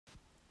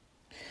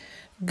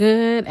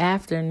Good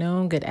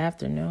afternoon, good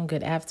afternoon,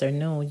 good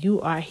afternoon. You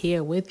are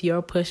here with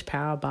your Push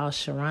Powerball,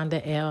 Sharonda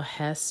L.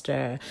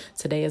 Hester.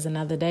 Today is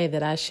another day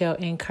that I shall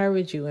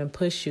encourage you and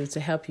push you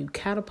to help you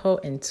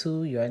catapult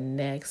into your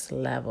next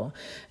level.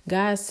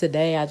 Guys,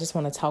 today I just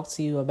want to talk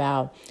to you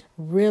about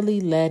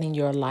really letting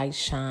your light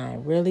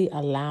shine, really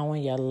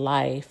allowing your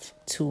life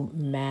to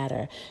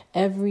matter.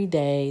 Every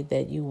day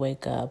that you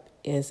wake up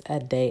is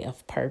a day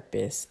of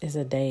purpose, is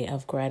a day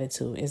of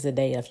gratitude, is a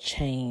day of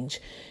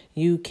change.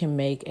 You can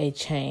make a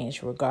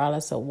change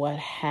regardless of what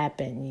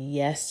happened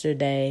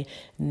yesterday.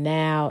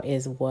 Now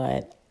is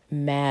what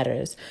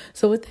matters.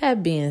 So with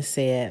that being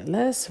said,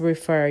 let's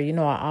refer,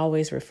 I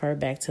always refer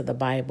back to the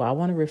Bible. I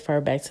want to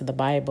refer back to the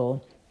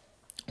Bible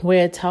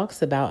where it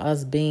talks about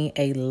us being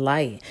a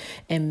light.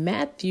 In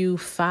Matthew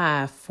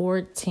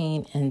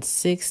 5:14 and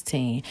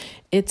 16,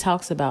 it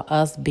talks about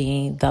us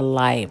being the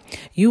light.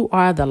 You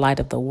are the light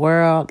of the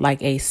world,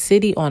 like a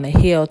city on a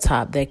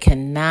hilltop that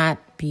cannot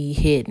be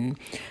hidden.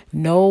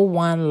 No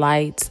one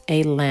lights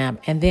a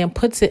lamp and then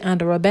puts it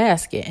under a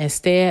basket.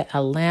 Instead,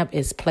 a lamp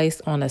is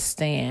placed on a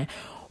stand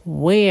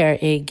where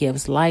it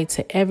gives light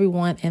to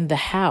everyone in the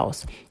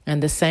house. In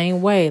the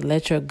same way,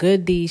 let your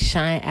good deeds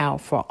shine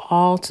out for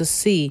all to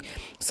see,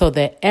 so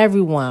that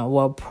everyone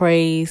will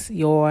praise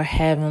your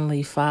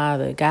heavenly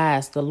Father.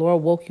 Guys, the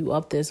Lord woke you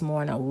up this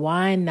morning.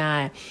 Why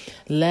not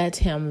let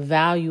him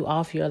value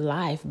off your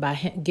life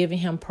by giving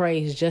him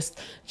praise just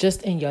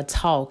in your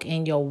talk,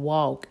 in your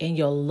walk, in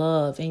your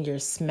love, in your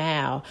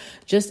smile,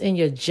 just in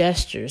your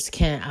gestures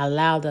can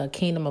allow the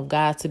kingdom of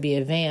God to be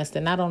advanced.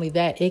 And not only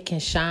that, it can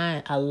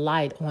shine a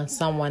light on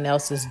someone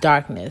else's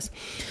darkness.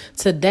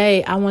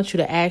 Today, I want you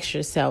to ask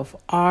yourself,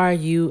 are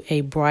you a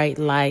bright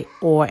light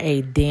or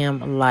a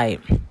dim light?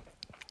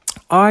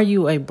 Are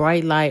you a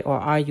bright light or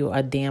are you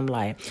a dim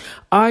light?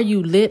 Are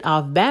you lit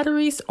off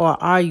batteries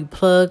or are you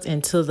plugged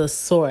into the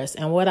source?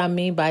 And what I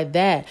mean by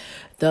that,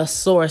 the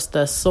source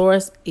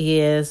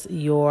is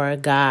your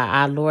God,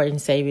 our Lord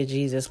and Savior,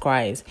 Jesus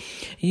Christ.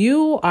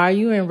 Are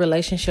you in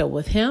relationship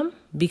with him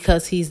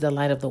because he's the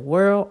light of the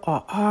world,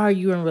 or are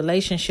you in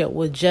relationship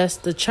with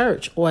just the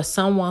church or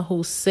someone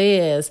who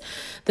says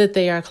that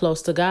they are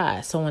close to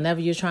God? So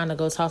whenever you're trying to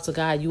go talk to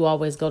God, you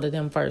always go to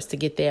them first to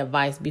get their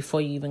advice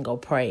before you even go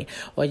pray,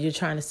 or you're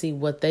trying to see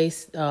what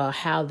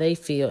how they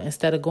feel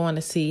instead of going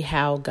to see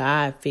how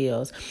God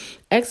feels.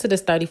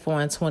 Exodus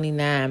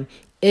 34:29.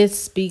 It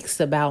speaks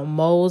about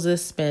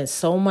Moses spent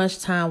so much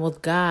time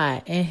with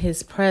God in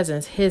his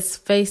presence. His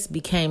face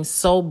became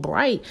so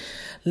bright.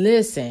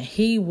 Listen,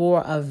 he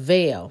wore a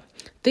veil.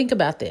 Think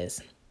about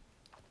this.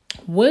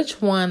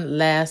 Which one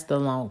lasts the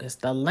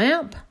longest? The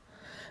lamp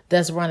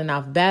that's running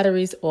off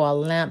batteries, or a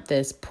lamp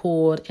that's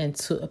plugged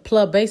into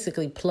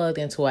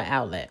an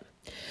outlet?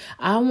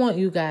 I want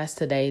you guys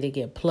today to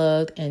get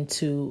plugged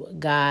into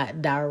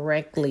God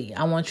directly.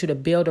 I want you to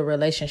build a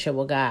relationship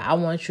with God. I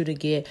want you to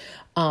get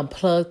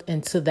plugged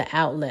into the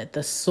outlet,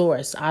 the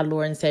source, our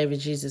Lord and Savior,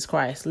 Jesus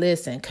Christ.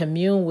 Listen,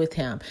 commune with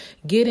him.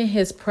 Get in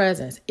his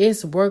presence.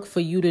 It's work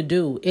for you to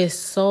do. It's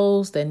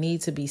souls that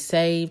need to be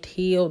saved,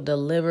 healed,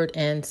 delivered,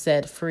 and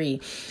set free.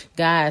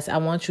 Guys, I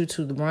want you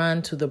to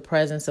run to the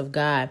presence of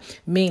God,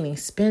 meaning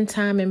spend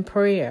time in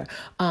prayer,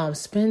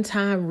 spend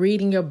time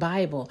reading your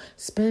Bible,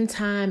 spend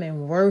time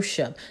in worship.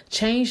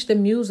 Change the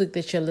music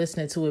that you're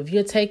listening to. If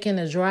you're taking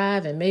a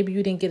drive and maybe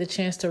you didn't get a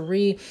chance to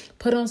read,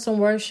 put on some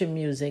worship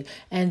music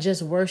and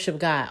just worship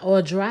God,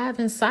 or drive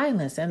in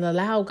silence and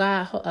allow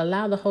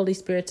the Holy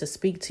Spirit to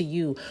speak to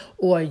you,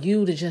 or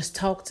you to just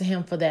talk to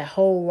him for that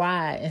whole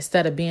ride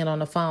instead of being on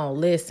the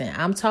phone. Listen,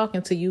 I'm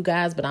talking to you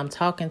guys, but I'm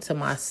talking to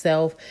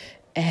myself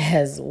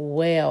as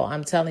well.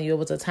 I'm telling you, it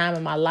was a time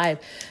in my life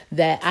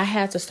that I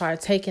had to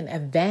start taking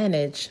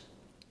advantage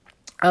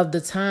of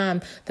the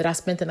time that I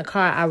spent in the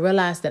car. I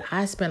realized that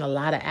I spent a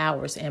lot of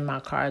hours in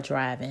my car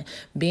driving,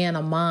 being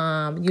a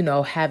mom,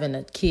 having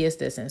a kids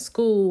that's in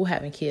school,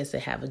 having kids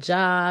that have a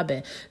job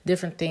and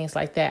different things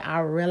like that.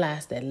 I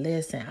realized that,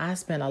 listen, I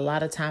spent a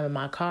lot of time in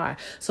my car.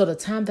 So the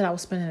time that I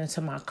was spending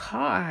into my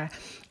car,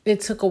 it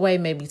took away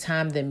maybe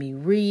time than me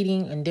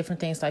reading and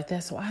different things like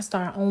that. So I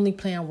started only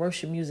playing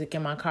worship music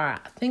in my car.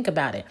 Think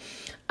about it.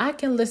 I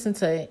can listen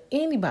to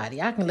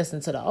anybody. I can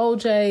listen to the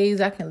OJs.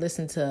 I can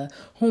listen to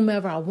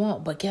whomever I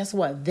want. But guess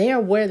what? They're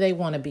where they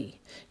want to be.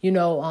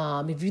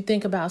 If you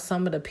think about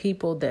some of the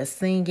people that's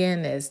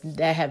singing,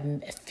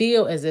 that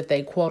feel as if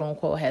they quote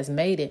unquote has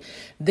made it,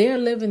 they're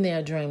living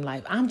their dream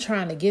life. I'm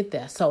trying to get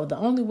there. So the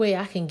only way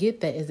I can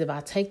get there is if I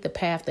take the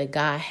path that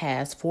God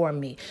has for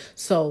me.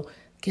 So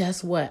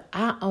guess what?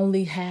 I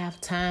only have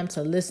time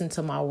to listen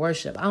to my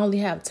worship. I only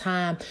have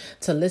time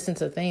to listen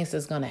to things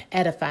that's going to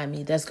edify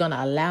me, that's going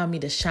to allow me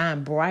to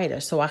shine brighter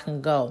so I can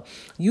go.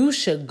 You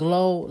should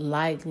glow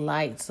like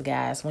lights,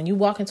 guys. When you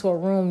walk into a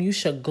room, you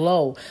should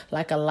glow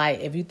like a light.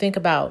 If you think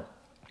about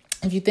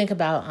if you think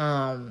about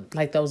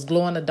like those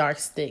glow in the dark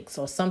sticks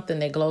or something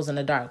that glows in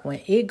the dark,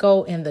 when it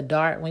go in the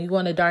dark, when you go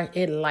in the dark,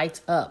 it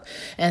lights up.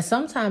 And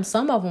sometimes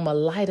some of them will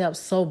light up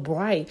so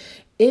bright,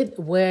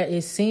 where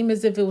it seemed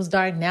as if it was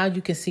dark, now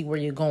you can see where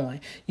you're going.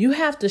 You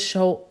have to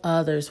show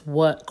others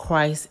what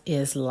Christ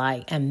is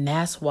like, and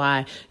that's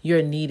why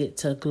you're needed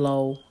to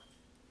glow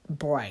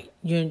bright.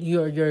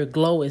 Your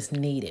glow is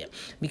needed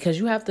because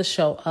you have to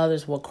show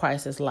others what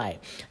Christ is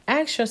like.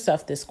 Ask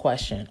yourself this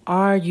question: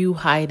 are you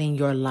hiding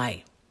your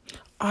light?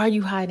 Are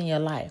you hiding your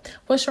life?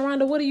 Well,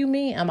 Sharonda, what do you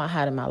mean am I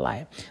hiding my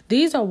life?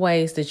 These are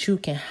ways that you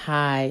can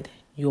hide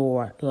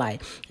your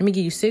life. Let me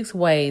give you 6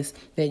 ways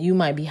that you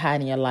might be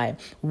hiding your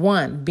life.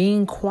 1,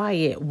 being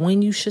quiet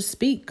when you should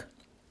speak.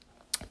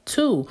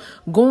 2,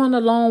 going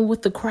along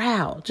with the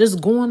crowd,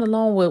 just going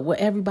along with what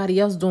everybody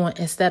else doing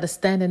instead of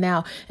standing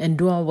out and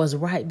doing what's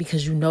right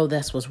because you know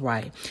that's what's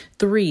right.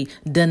 3,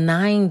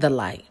 denying the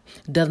light.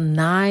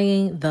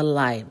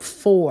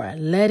 4,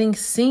 letting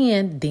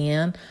sin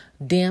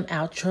dim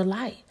out your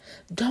light.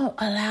 Don't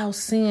allow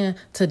sin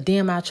to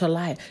dim out your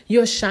life.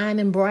 You're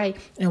shining bright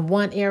in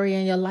one area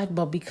in your life,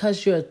 but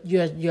because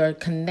you're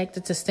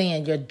connected to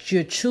sin,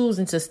 you're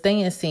choosing to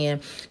stay in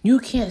sin, you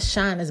can't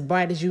shine as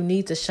bright as you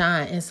need to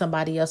shine in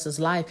somebody else's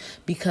life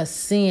because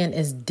sin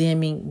is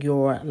dimming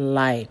your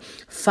light.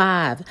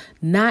 5,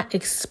 not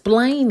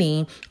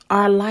explaining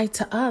our light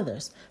to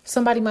others.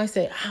 Somebody might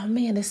say, oh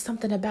man, there's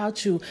something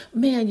about you.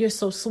 Man, you're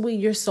so sweet.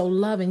 You're so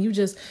loving. You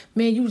just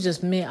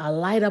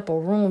light up a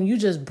room. You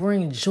just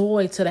bring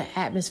joy to the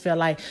atmosphere.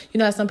 Like,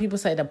 as some people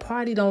say, the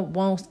party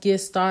won't get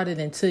started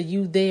until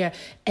you there.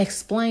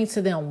 Explain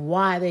to them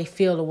why they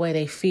feel the way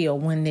they feel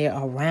when they're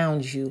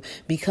around you,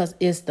 because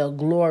it's the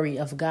glory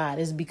of God.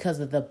 It's because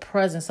of the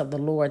presence of the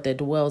Lord that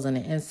dwells on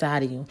the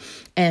inside of you.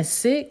 And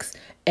 6,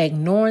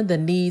 ignoring the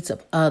needs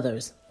of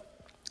others.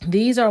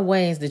 These are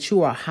ways that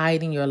you are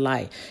hiding your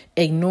light,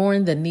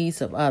 ignoring the needs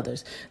of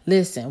others.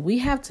 Listen, we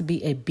have to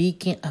be a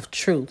beacon of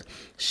truth.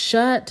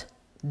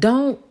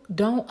 Don't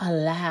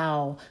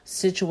allow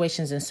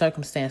situations and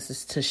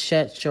circumstances to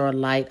shut your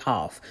light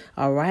off.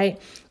 All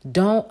right?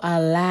 Don't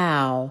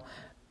allow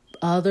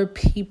other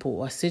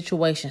people or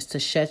situations to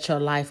shut your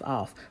life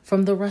off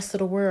from the rest of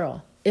the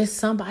world. It's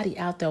somebody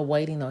out there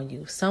waiting on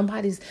you.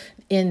 Somebody's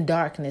in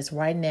darkness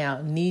right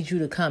now needs you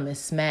to come and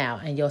smile,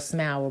 and your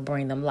smile will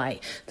bring them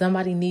light.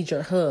 Somebody needs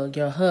your hug.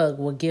 Your hug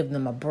will give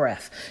them a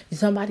breath.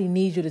 Somebody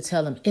needs you to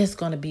tell them it's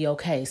going to be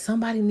okay.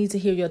 Somebody needs to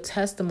hear your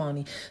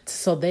testimony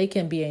so they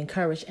can be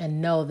encouraged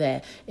and know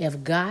that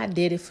if God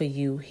did it for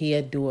you,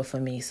 he'll do it for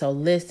me. So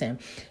listen,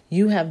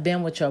 you have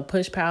been with your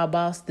Push Power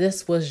Boss.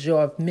 This was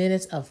your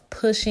minutes of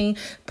pushing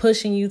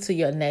you to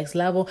your next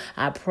level.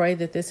 I pray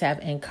that this have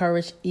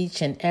encouraged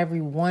each and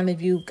every one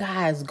of you.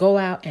 Guys, go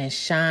out and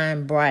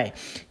shine bright.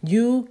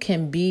 You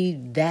can be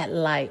that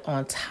light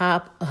on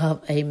top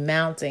of a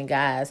mountain,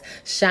 guys.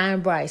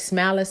 Shine bright.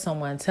 Smile at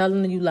someone. Tell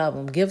them you love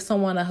them. Give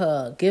someone a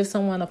hug. Give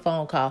someone a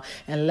phone call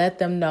and let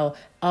them know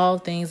all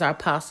things are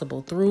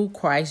possible through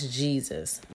Christ Jesus.